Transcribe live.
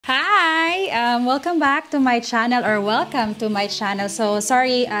Welcome back to my channel, or welcome to my channel. So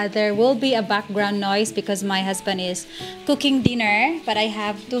sorry, there will be a background noise because my husband is cooking dinner, but I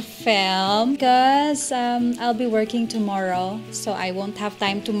have to film because I'll be working tomorrow, so I won't have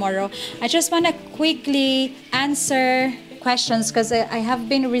time tomorrow. I just want to quickly answer questions because I have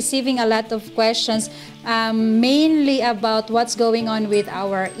been receiving a lot of questions, mainly about what's going on with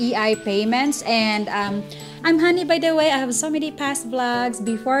our EI payments. And I'm Honey, by the way. I have so many past vlogs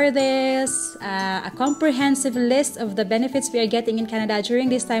before this, a comprehensive list of the benefits we are getting in Canada during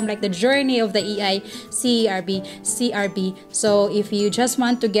this time, like the journey of the EI, CRB. So if you just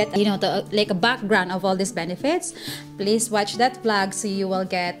want to get, like a background of all these benefits, please watch that vlog so you will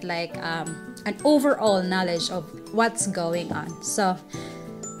get like an overall knowledge of what's going on. So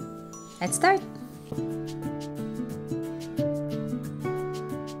let's start.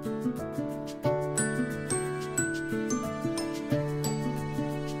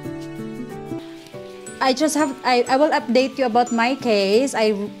 I will update you about my case.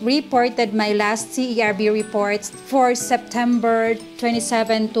 I reported my last CRB reports for September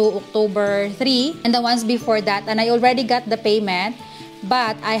 27 to October 3 and the ones before that, and I already got the payment,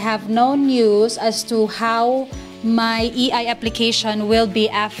 but I have no news as to how my EI application will be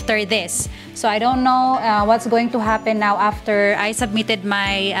after this. So I don't know what's going to happen now after I submitted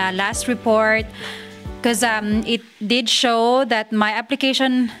my last report, because it did show that my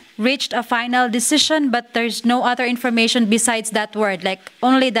application reached a final decision, but there's no other information besides that word, like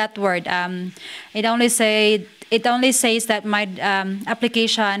only that word. It only says that my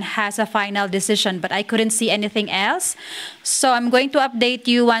application has a final decision, but I couldn't see anything else. So I'm going to update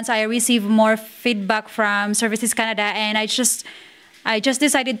you once I receive more feedback from Services Canada, and I just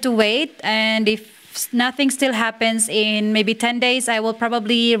decided to wait, and if nothing still happens in maybe 10 days, I will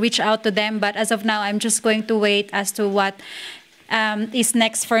probably reach out to them. But as of now, I'm just going to wait as to what is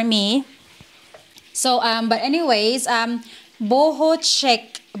next for me. So, but anyways, Boho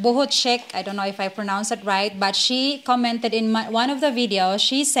Chic, I don't know if I pronounced it right, but she commented in one of the videos.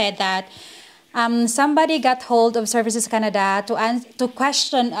 She said that somebody got hold of Services Canada to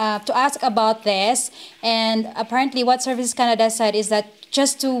ask about this, and apparently what Services Canada said is that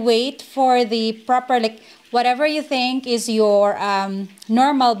just to wait for the proper, like whatever you think is your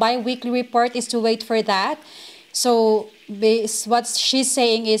normal bi-weekly report, is to wait for that. So what she's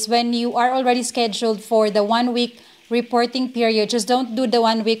saying is, when you are already scheduled for the 1 week reporting period, just don't do the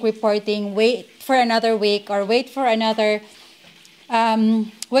 1 week reporting, wait for another week, or wait for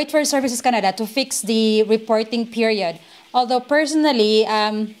Services Canada to fix the reporting period. Although personally,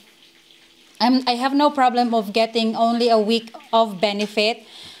 I have no problem of getting only a week of benefit,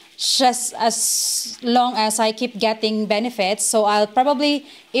 just as long as I keep getting benefits. So I'll probably,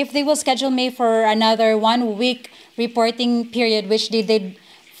 if they will schedule me for another 1 week reporting period, which they did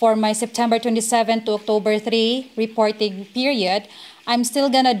for my September 27 to October 3 reporting period, I'm still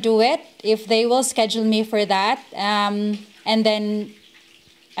gonna do it if they will schedule me for that. And then,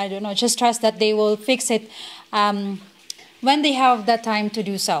 I don't know, just trust that they will fix it when they have the time to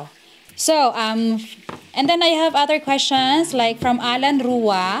do so. So, and then I have other questions, like from Alan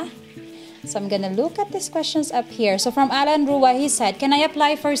Rua. So I'm gonna look at these questions up here. So from Alan Rua, he said, can I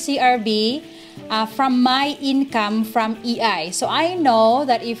apply for CRB from my income from EI? So I know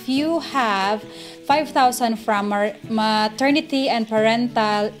that if you have 5,000 from maternity and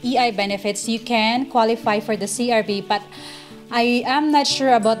parental EI benefits, you can qualify for the CRB, but I am not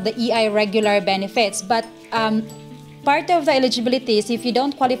sure about the EI regular benefits. But part of the eligibility is if you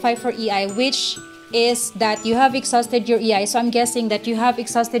don't qualify for EI, which is that you have exhausted your EI. So I'm guessing that you have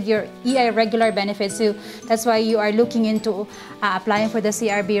exhausted your EI regular benefits. So that's why you are looking into applying for the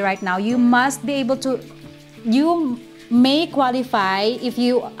CRB right now. You must be able to, you may qualify if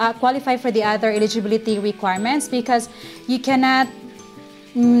you qualify for the other eligibility requirements, because you cannot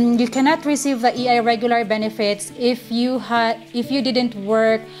receive the EI regular benefits if you didn't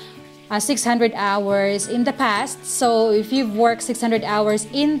work 600 hours in the past. So if you've worked 600 hours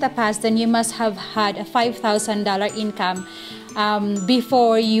in the past, then you must have had a $5,000 income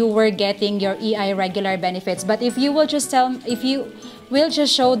before you were getting your EI regular benefits. But if you will just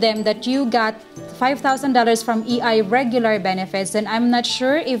show them that you got $5,000 from EI regular benefits, then I'm not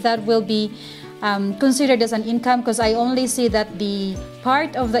sure if that will be considered as an income, because I only see that the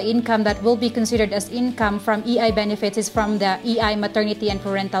part of the income that will be considered as income from EI benefits is from the EI maternity and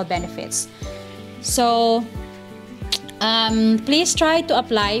parental benefits. So please try to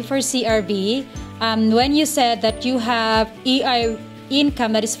apply for CRB. When you said that you have EI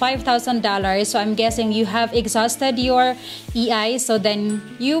income that is $5,000, so I'm guessing you have exhausted your EI, so then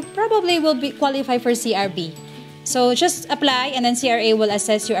you probably will be qualified for CRB. So just apply and then CRA will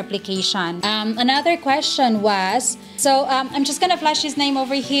assess your application. Another question was, so I'm just gonna flash his name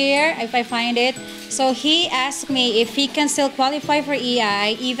over here if I find it. So he asked me if he can still qualify for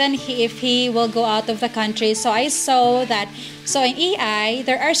EI even if he will go out of the country. So I saw that, so in EI,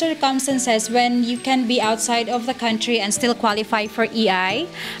 there are circumstances when you can be outside of the country and still qualify for EI.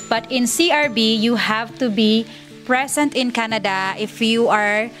 But in CRB, you have to be present in Canada if you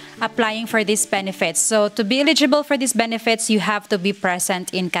are applying for these benefits. So to be eligible for these benefits, you have to be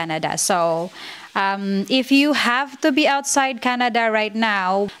present in Canada. So if you have to be outside Canada right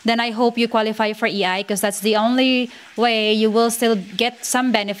now, then I hope you qualify for EI because that's the only way you will still get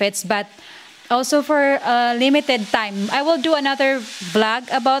some benefits, but also for a limited time. I will do another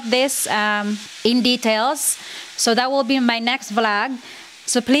vlog about this in details. So that will be my next vlog.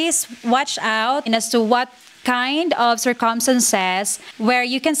 So please watch out as to what kind of circumstances where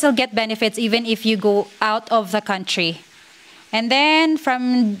you can still get benefits even if you go out of the country. And then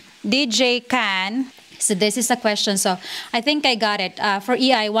from DJ Can, so this is a question. So I think I got it. For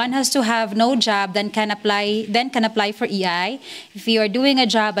EI, one has to have no job, then can apply for EI. If you are doing a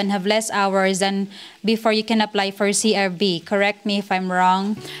job and have less hours than before, you can apply for CRB. Correct me if I'm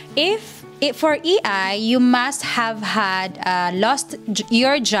wrong. For EI, you must have had lost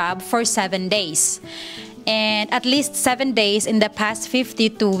your job for 7 days. And at least 7 days in the past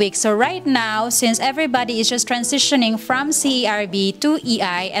 52 weeks. So right now, since everybody is just transitioning from CRB to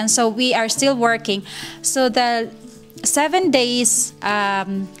EI, and so we are still working, so the 7 days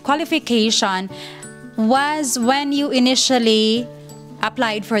qualification was when you initially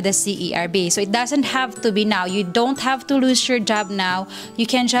applied for the CERB. So it doesn't have to be now. You don't have to lose your job now. You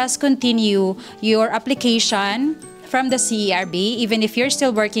can just continue your application from the CERB. Even if you're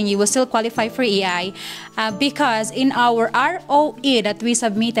still working, you will still qualify for EI because in our ROE that we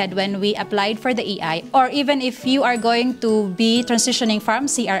submitted when we applied for the EI, or even if you are going to be transitioning from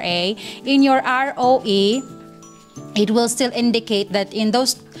CRA, in your ROE, it will still indicate that in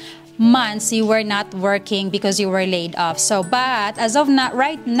those months you were not working because you were laid off. So, but as of not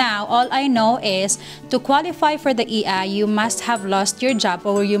right now, all I know is to qualify for the EI, you must have lost your job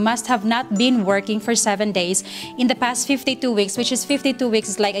or you must have not been working for 7 days in the past 52 weeks, which is 52 weeks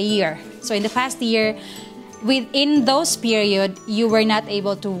is like a year. So in the past year, within those period, you were not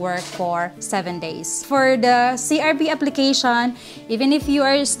able to work for 7 days. For the CRB application, even if you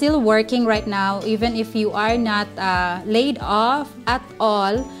are still working right now, even if you are not laid off at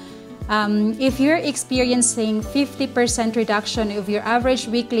all, if you're experiencing 50% reduction of your average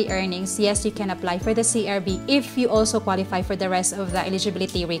weekly earnings, yes, you can apply for the CRB if you also qualify for the rest of the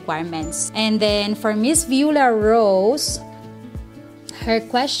eligibility requirements. And then for Miss Viola Rose, her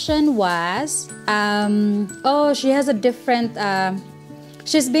question was, oh, she has a different,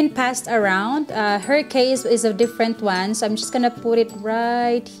 she's been passed around. Her case is a different one, so I'm just gonna put it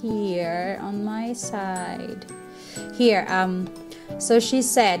right here on my side. Here, so she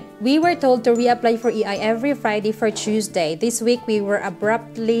said, we were told to reapply for EI every Friday for Tuesday. This week, we were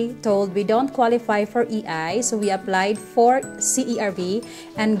abruptly told we don't qualify for EI, so we applied for CERB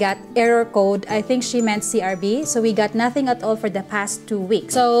and got error code. I think she meant CRB, so we got nothing at all for the past 2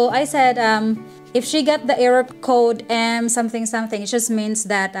 weeks. So I said, if she got the error code M something something, it just means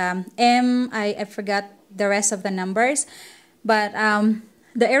that I forgot the rest of the numbers, but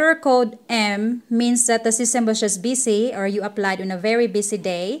the error code M means that the system was just busy or you applied on a very busy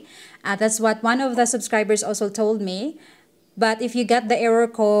day. That's what one of the subscribers also told me. But if you get the error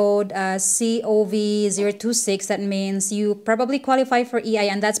code COV026, that means you probably qualify for EI,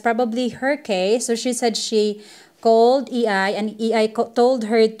 and that's probably her case. So she said she called EI and EI told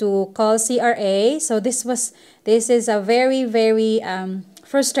her to call CRA. So this is a very, very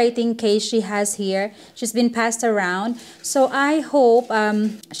frustrating case she has here. She's been passed around. So I hope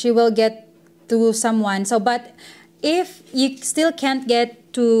she will get to someone. So, but if you still can't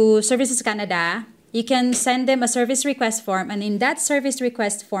get to Services Canada, you can send them a service request form. And in that service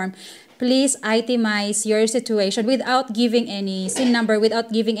request form, please itemize your situation without giving any SIN number,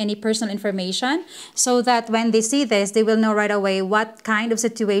 without giving any personal information, so that when they see this, they will know right away what kind of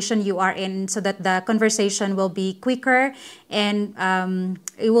situation you are in, so that the conversation will be quicker and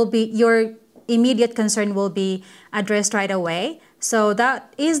it will be, your immediate concern will be addressed right away. So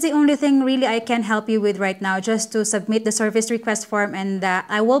that is the only thing really I can help you with right now, just to submit the service request form, and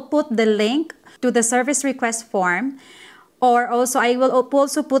I will put the link to the service request form. Or also, I will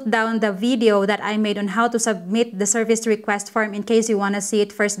also put down the video that I made on how to submit the service request form in case you want to see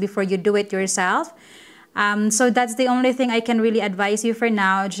it first before you do it yourself. So that's the only thing I can really advise you for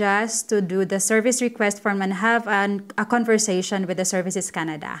now, just to do the service request form and have a conversation with the Services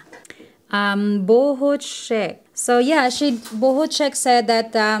Canada. Boho Chic. So yeah, Boho Chic said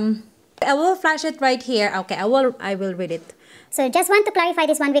that I will flash it right here. Okay, I will read it. So just want to clarify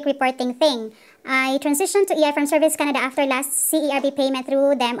this 1 week reporting thing. I transitioned to EI from Service Canada after last CERB payment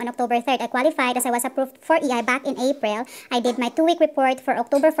through them on October 3rd. I qualified as I was approved for EI back in April. I did my 2-week report for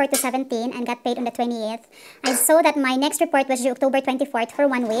October 4 to 17 and got paid on the 20th. I saw that my next report was due October 24th for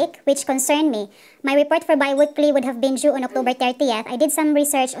 1 week, which concerned me. My report for bi-weekly would have been due on October 30th. I did some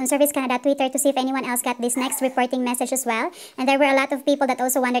research on Service Canada Twitter to see if anyone else got this next reporting message as well. And there were a lot of people that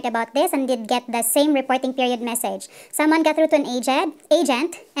also wondered about this and did get the same reporting period message. Someone got through to an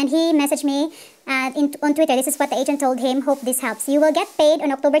agent and he messaged me on Twitter. This is what the agent told him. Hope this helps. You will get paid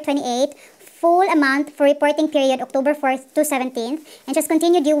on October 28th, full amount for reporting period October 4th to 17th, and just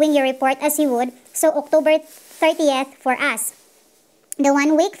continue doing your report as you would. So October 30th for us. The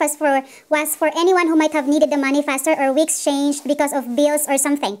 1 week was for anyone who might have needed the money faster or weeks changed because of bills or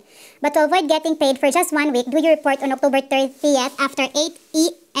something. But to avoid getting paid for just 1 week, do your report on October 30th after 8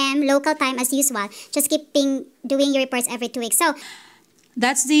 a.m. local time as usual. Just doing your reports every 2 weeks. So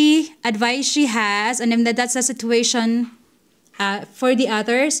that's the advice she has, and then that's the situation for the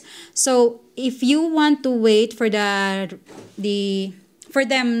others. So if you want to wait for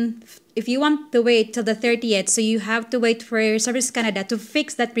if you want to wait till the 30th, so you have to wait for Service Canada to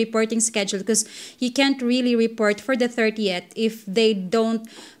fix that reporting schedule, because you can't really report for the 30th if they don't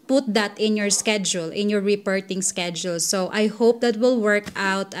put that in your schedule, in your reporting schedule. So I hope that will work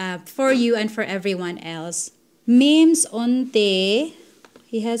out for you and for everyone else. Mims Onti,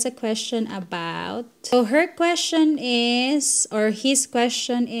 he has a question about, so her question is, or his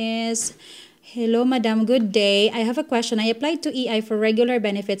question is, hello, Madam. Good day. I have a question. I applied to EI for regular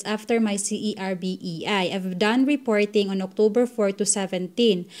benefits after my CRB EI. I've done reporting on October 4 to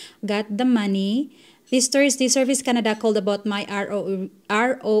 17. Got the money. This Thursday, Service Canada called about my ROE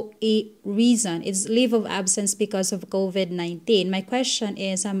reason. It's leave of absence because of COVID-19. My question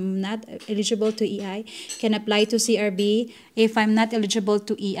is, I'm not eligible to EI. Can apply to CRB if I'm not eligible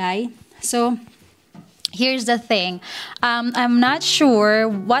to EI. So here's the thing. I'm not sure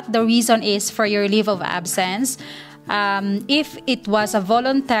what the reason is for your leave of absence. If it was a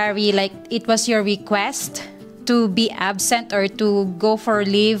voluntary, like it was your request to be absent or to go for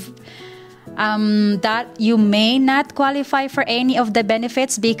leave, that you may not qualify for any of the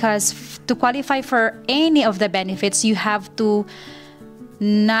benefits, because to qualify for any of the benefits, you have to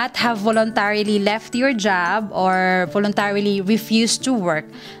not have voluntarily left your job or voluntarily refused to work.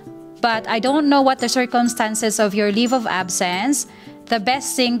 But I don't know what the circumstances of your leave of absence. The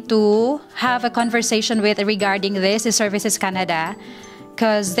best thing to have a conversation with regarding this is Services Canada,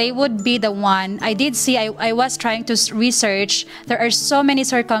 because they would be the one. I did see, I was trying to research. There are so many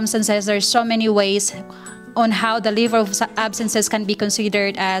circumstances, there are so many ways on how the leave of absences can be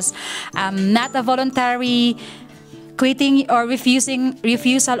considered as not a voluntary quitting or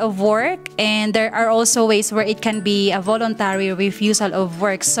refusal of work, and there are also ways where it can be a voluntary refusal of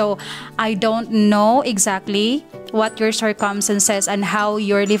work. So I don't know exactly what your circumstances and how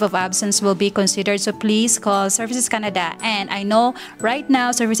your leave of absence will be considered. So please call Services Canada. And I know right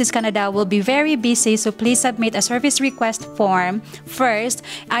now Services Canada will be very busy, so please submit a service request form first,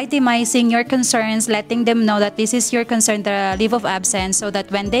 itemizing your concerns, letting them know that this is your concern, the leave of absence, so that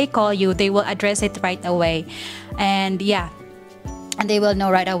when they call you, they will address it right away. And yeah, and they will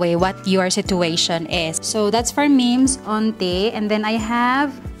know right away what your situation is. So that's for Mims Onti. And then I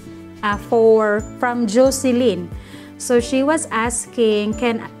have from Joicelene. So she was asking,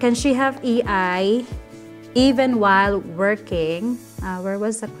 can she have EI even while working? Where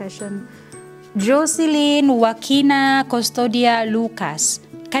was the question? Joicelene Joaquina Custodia Lucas.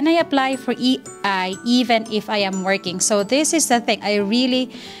 Can I apply for EI even if I am working? So this is the thing. I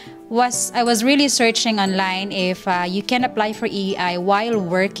was really searching online if you can apply for EI while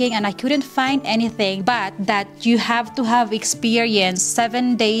working, and I couldn't find anything but that you have to have experienced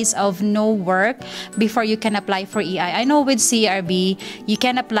 7 days of no work before you can apply for EI. I know with CRB, you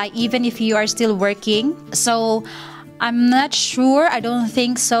can apply even if you are still working. So I'm not sure. I don't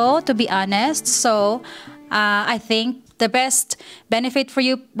think so, to be honest. So I think the best benefit for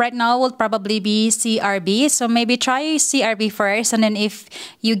you right now will probably be CRB. So maybe try CRB first, and then if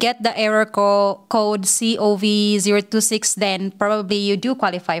you get the error code COV026, then probably you do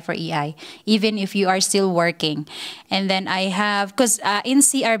qualify for EI, even if you are still working. And then I have, because in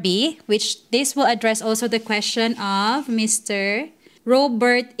CRB, which this will address also the question of Mr.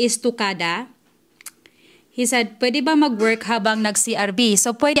 Robert Estocada. He said, pwede ba mag-work habang nag-CRB?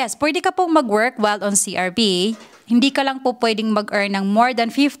 So yes, pwede ka pong mag-work while on CRB. hindi ka lang po pwedeng mag-earn ng more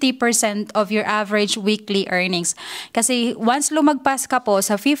than 50% of your average weekly earnings. Kasi once lumagpas ka po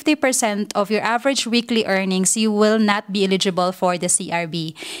sa 50% of your average weekly earnings, you will not be eligible for the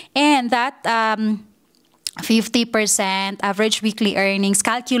CRB. And that 50% average weekly earnings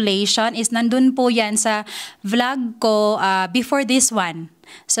calculation is nandun po yan sa vlog ko before this one.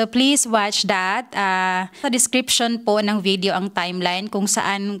 So please watch that. Sa description po ng video ang timeline kung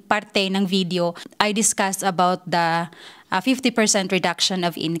saan parte ng video I discussed about the 50% reduction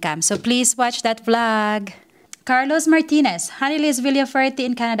of income. So please watch that vlog. Carlos Martinez, Honeyliz Villafuerte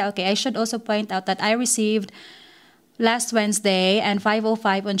in Canada. Okay, I should also point out that I received last Wednesday and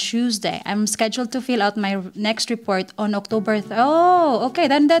 5:05 on Tuesday. I'm scheduled to fill out my next report on October. Oh, okay,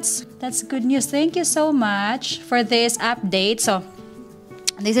 then that's good news. Thank you so much for this update. So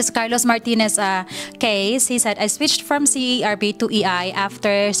this is Carlos Martinez case. He said, I switched from CRB to EI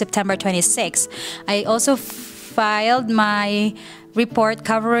after September 26. I also filed my report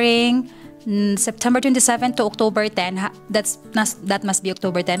covering September 27 to October 10. That must be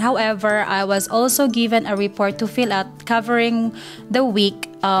October 10. However, I was also given a report to fill out covering the week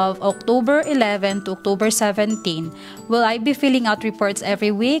of October 11 to October 17. Will I be filling out reports every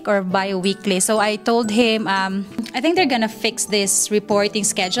week or bi-weekly? So I told him, I think they're gonna fix this reporting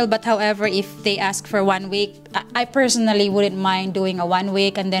schedule, but however, if they ask for 1 week, I personally wouldn't mind doing a 1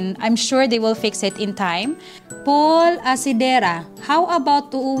 week, and then I'm sure they will fix it in time. Paul Acadera, how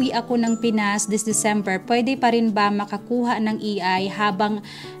about uuwi ako ng Pinas this December? Pwede pa rin ba makakuha ng EI habang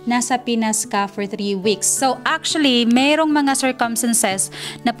nasa Pinas ka for 3 weeks? So actually, mayroong mga circumstances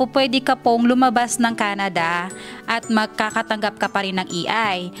na po pwede ka pong lumabas ng Canada at magkakatanggap ka pa rin ng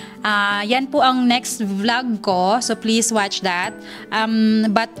EI. Yan po ang next vlog ko, so please watch that.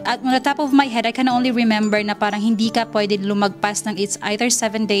 But at the top of my head, I can only remember na parang hindi ka pwede lumagpas ng it's either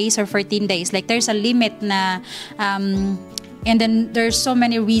 7 days or 14 days. Like there's a limit na and then there's so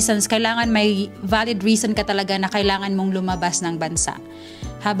many reasons. Kailangan may valid reason ka talaga na kailangan mong lumabas ng bansa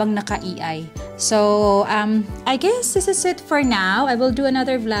habang naka-EI. So, I guess this is it for now. I will do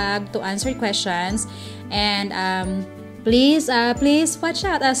another vlog to answer questions. And please watch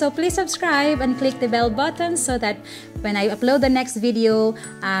out. So please subscribe and click the bell button so that when I upload the next video,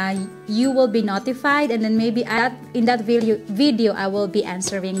 you will be notified. And then maybe in that video, I will be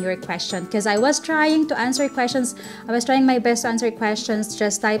answering your question. Because I was trying to answer questions. I was trying my best to answer questions,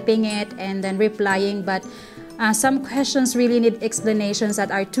 just typing it and then replying. But some questions really need explanations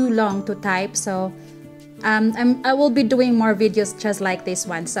that are too long to type. So I will be doing more videos just like this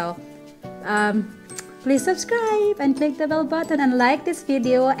one. So please subscribe and click the bell button and like this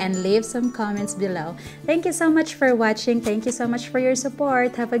video and leave some comments below. Thank you so much for watching. Thank you so much for your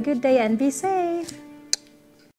support. Have a good day and be safe.